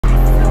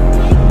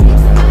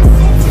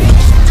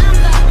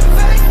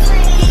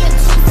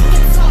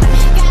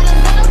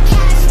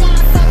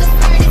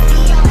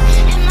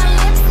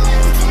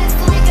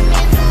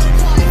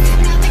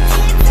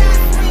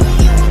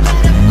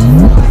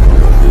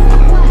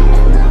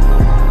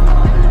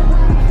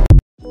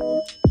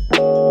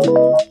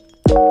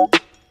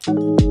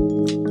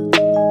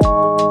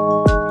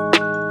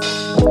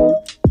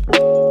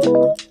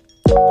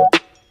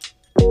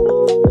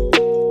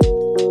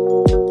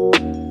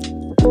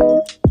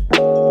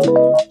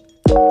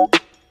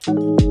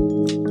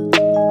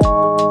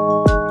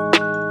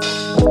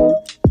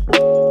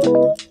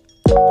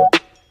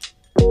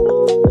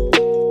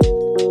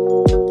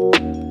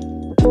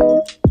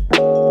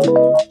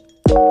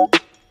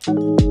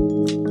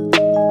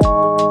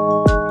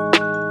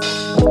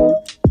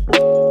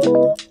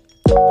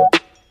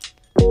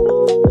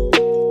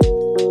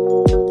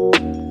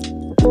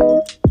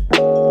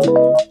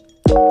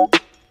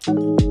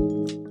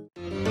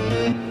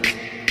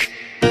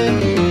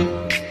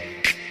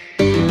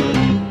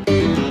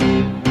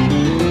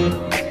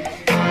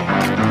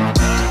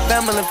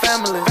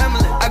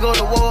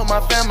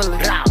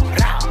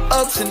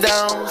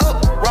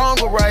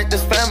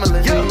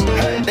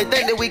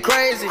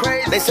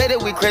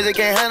that we crazy,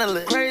 can't handle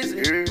it.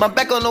 Crazy. My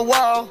back on the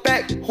wall,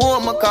 back. Who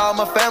I'ma call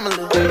my family?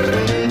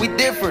 We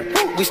different,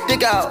 we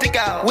stick out,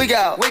 wig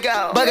out, bug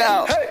out,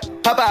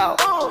 pop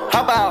out,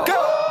 hop out,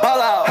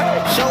 ball out,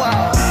 show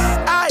out.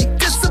 Aight,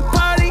 it's a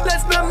party,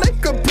 let's not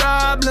make a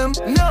problem.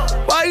 No,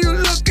 why you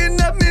looking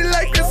at me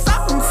like it's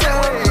something?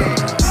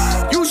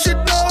 You should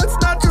know it's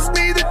not just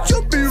me that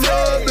you be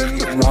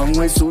rubbing. Wrong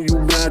way, so you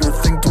better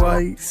think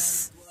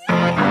twice.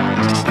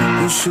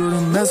 You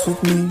shouldn't mess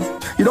with me.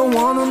 You don't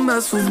wanna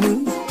mess with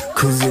me.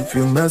 Cause if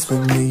you mess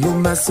with me, you're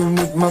messing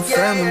with my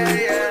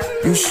family.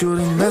 You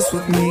shouldn't mess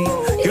with me.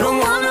 You don't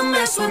wanna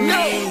mess with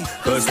me.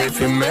 Cause if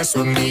you mess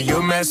with me,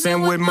 you're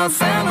messing with my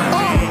family.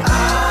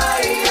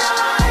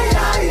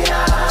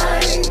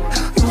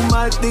 You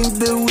might think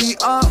that we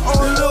are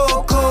all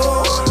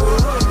local.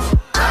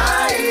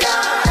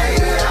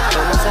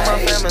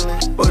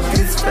 But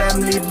this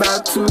family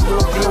back to the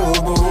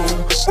global.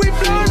 We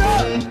blown up.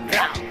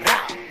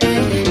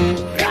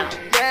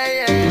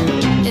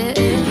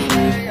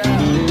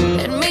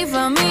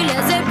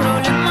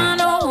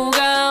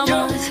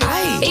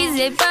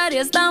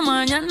 Esta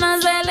mañana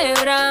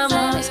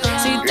celebramos.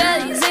 Si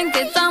te dicen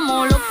que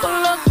estamos locos,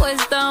 locos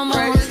estamos.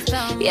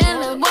 Y en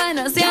las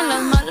buenas y en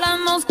las malas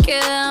nos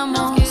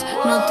quedamos.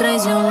 No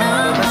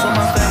traicionamos.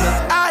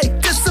 Aight,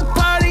 it's a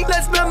party,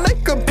 let's not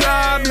make a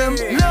problem.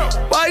 No,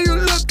 why you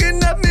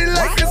looking at me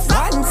like it's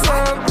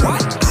something?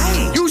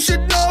 You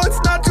should know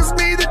it's not just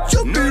me that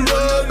you be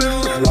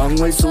rubbing. Wrong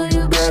way, so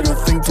you better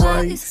think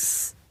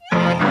twice.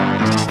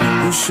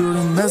 You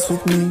shouldn't mess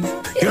with me.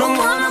 You don't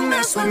wanna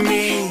mess with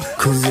me.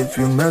 Cause if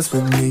you mess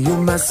with me, you're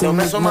messing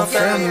with my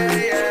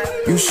family.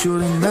 You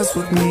shouldn't mess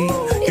with me.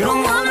 You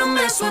don't wanna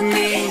mess with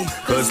me.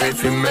 Cause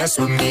if you mess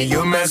with me,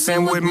 you're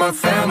messing with my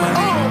family.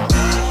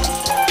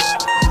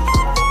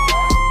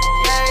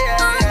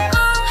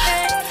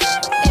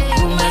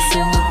 You're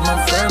messing with my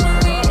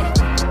family.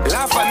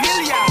 La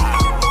familia.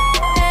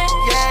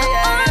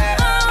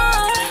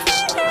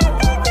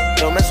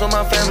 Don't mess with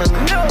my family.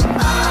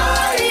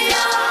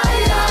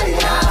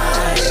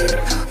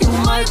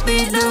 I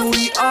think that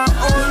we are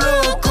all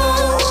local.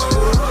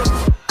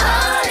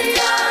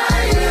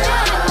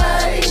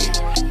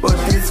 But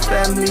this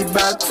family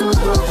back to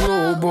the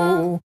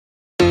global.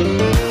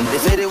 They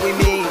say that we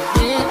mean,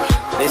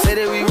 they say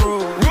that we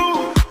rude,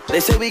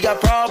 they say we got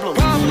problems,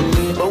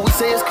 but we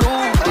say it's cool.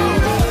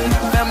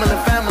 Family,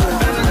 family,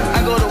 I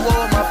go to war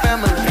with my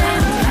family.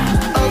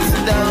 Ups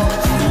and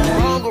downs,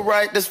 wrong or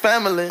right, this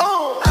family.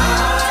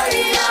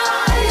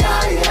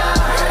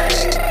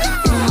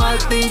 I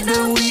think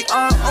that we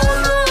are all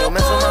local. Don't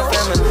mess with my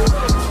family.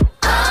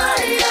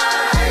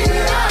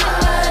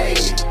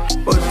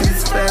 But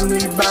this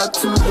family back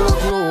to the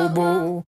global.